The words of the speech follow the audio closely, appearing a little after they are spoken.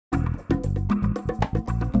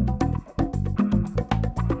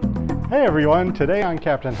Hey everyone, today on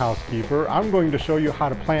Captain Housekeeper, I'm going to show you how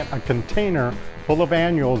to plant a container full of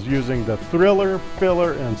annuals using the thriller,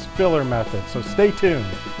 filler, and spiller method, so stay tuned.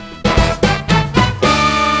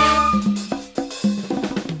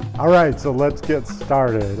 Alright, so let's get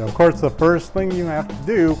started. Of course, the first thing you have to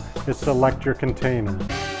do is select your container.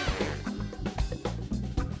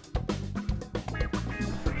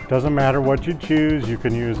 Doesn't matter what you choose, you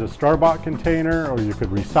can use a store-bought container or you could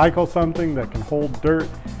recycle something that can hold dirt.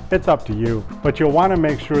 It's up to you, but you'll want to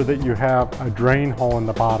make sure that you have a drain hole in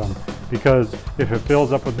the bottom because if it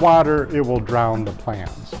fills up with water, it will drown the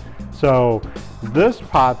plants. So this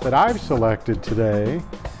pot that I've selected today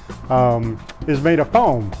is made of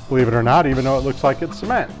foam, believe it or not, even though it looks like it's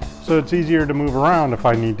cement. So it's easier to move around if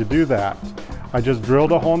I need to do that. I just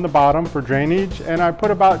drilled a hole in the bottom for drainage and I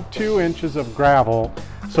put about 2 inches of gravel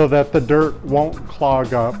so that the dirt won't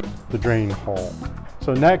clog up the drain hole.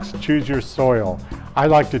 So next, choose your soil. I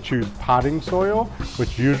like to choose potting soil,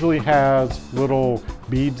 which usually has little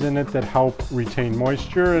beads in it that help retain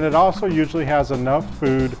moisture, and it also usually has enough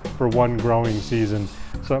food for one growing season,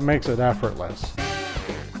 so it makes it effortless.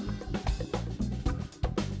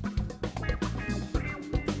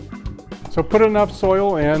 So put enough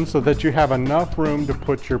soil in so that you have enough room to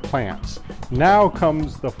put your plants. Now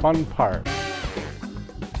comes the fun part.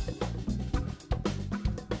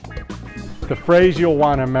 The phrase you'll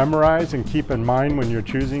want to memorize and keep in mind when you're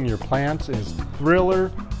choosing your plants is thriller,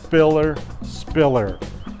 filler, spiller.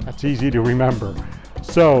 That's easy to remember.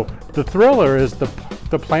 So the thriller is the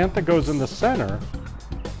plant that goes in the center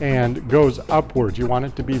and goes upwards. You want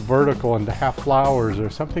it to be vertical and to have flowers or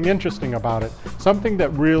something interesting about it, something that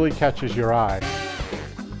really catches your eye.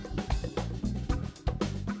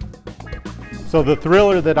 So the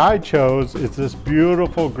thriller that I chose is this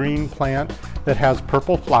beautiful green plant that has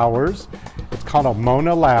purple flowers. It's called a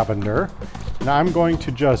Mona lavender. And I'm going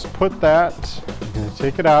to just put that, I'm going to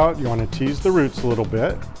take it out. You want to tease the roots a little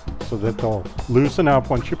bit so that they'll loosen up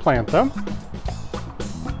once you plant them.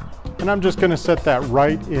 And I'm just going to set that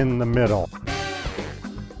right in the middle.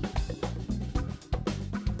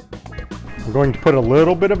 I'm going to put a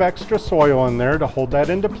little bit of extra soil in there to hold that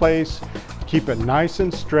into place. Keep it nice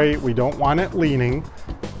and straight. We don't want it leaning.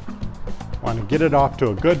 We want to get it off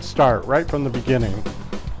to a good start right from the beginning.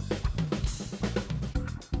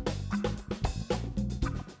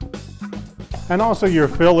 And also your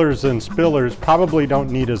fillers and spillers probably don't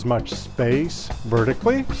need as much space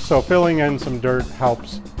vertically, so filling in some dirt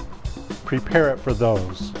helps prepare it for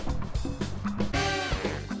those.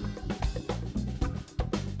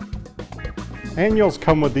 Annuals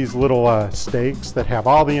come with these little stakes that have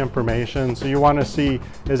all the information, so you want to see,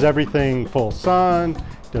 is everything full sun?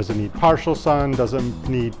 Does it need partial sun? Does it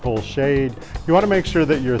need full shade? You want to make sure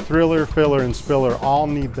that your thriller, filler, and spiller all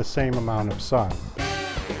need the same amount of sun.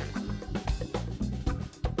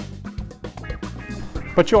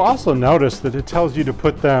 But you'll also notice that it tells you to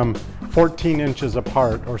put them 14 inches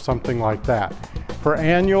apart or something like that. For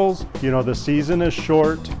annuals, you know, the season is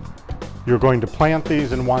short. You're going to plant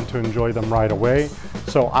these and want to enjoy them right away.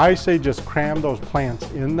 So I say just cram those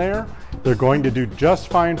plants in there. They're going to do just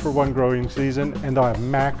fine for one growing season and they'll have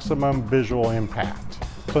maximum visual impact.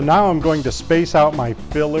 So now I'm going to space out my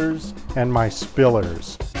fillers and my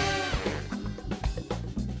spillers.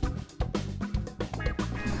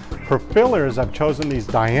 For fillers, I've chosen these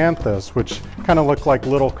dianthus, which kind of look like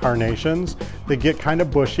little carnations. They get kind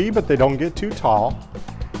of bushy, but they don't get too tall.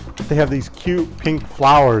 They have these cute pink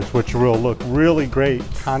flowers, which will look really great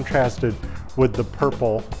contrasted with the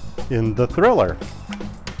purple in the thriller.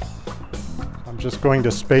 I'm just going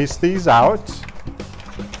to space these out.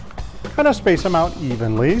 Kind of space them out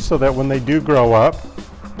evenly so that when they do grow up,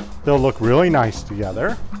 they'll look really nice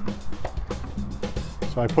together.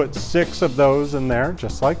 So I put 6 of those in there,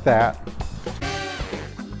 just like that.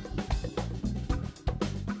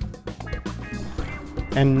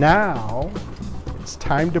 And now it's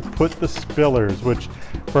time to put the spillers, which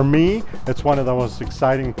for me, it's one of the most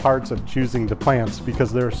exciting parts of choosing the plants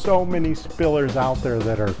because there are so many spillers out there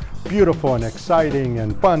that are beautiful and exciting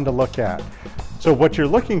and fun to look at. So what you're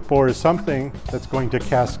looking for is something that's going to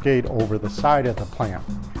cascade over the side of the plant.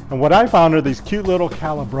 And what I found are these cute little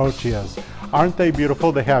calabrochias. Aren't they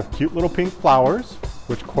beautiful? They have cute little pink flowers,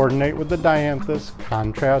 which coordinate with the dianthus,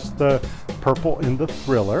 contrast the purple in the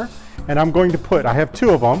thriller. And I'm going to put, I have 2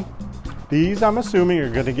 of them. These I'm assuming are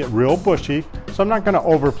going to get real bushy, so I'm not going to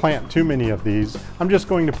overplant too many of these. I'm just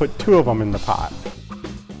going to put 2 of them in the pot.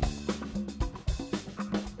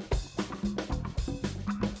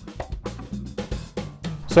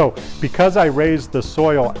 So because I raised the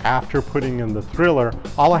soil after putting in the thriller,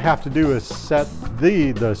 all I have to do is set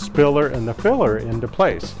the spiller and the filler into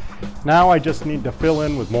place. Now I just need to fill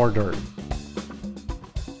in with more dirt.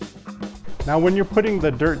 Now when you're putting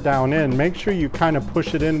the dirt down in, make sure you kind of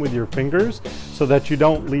push it in with your fingers so that you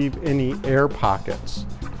don't leave any air pockets.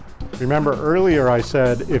 Remember earlier I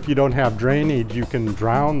said if you don't have drainage, you can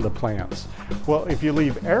drown the plants. Well, if you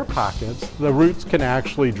leave air pockets, the roots can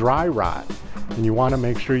actually dry rot, and you want to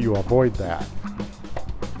make sure you avoid that.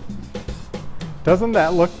 Doesn't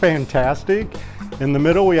that look fantastic? In the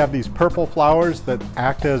middle we have these purple flowers that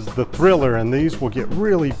act as the thriller, and these will get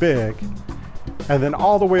really big. And then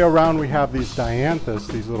all the way around we have these dianthus,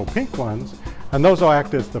 these little pink ones, and those will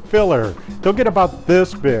act as the filler. They'll get about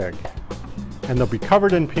this big, and they'll be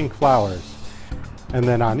covered in pink flowers. And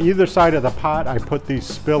then on either side of the pot I put these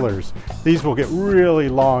spillers. These will get really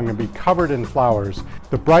long and be covered in flowers.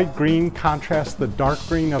 The bright green contrasts the dark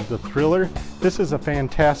green of the thriller. This is a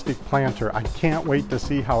fantastic planter. I can't wait to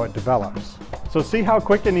see how it develops. So see how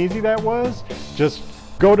quick and easy that was? Just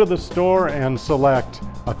go to the store and select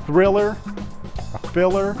a thriller, a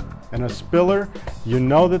filler, and a spiller. You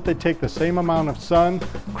know that they take the same amount of sun.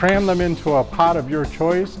 Cram them into a pot of your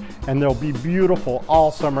choice and they'll be beautiful all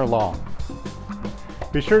summer long.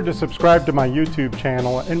 Be sure to subscribe to my YouTube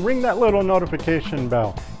channel and ring that little notification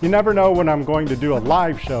bell. You never know when I'm going to do a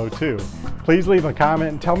live show too. Please leave a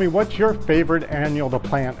comment and tell me what's your favorite annual to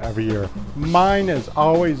plant every year. Mine has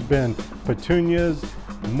always been petunias,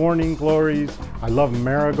 morning glories. I love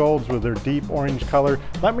marigolds with their deep orange color.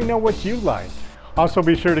 Let me know what you like. Also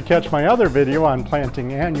be sure to catch my other video on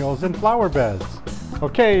planting annuals in flower beds.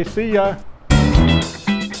 Okay, see ya.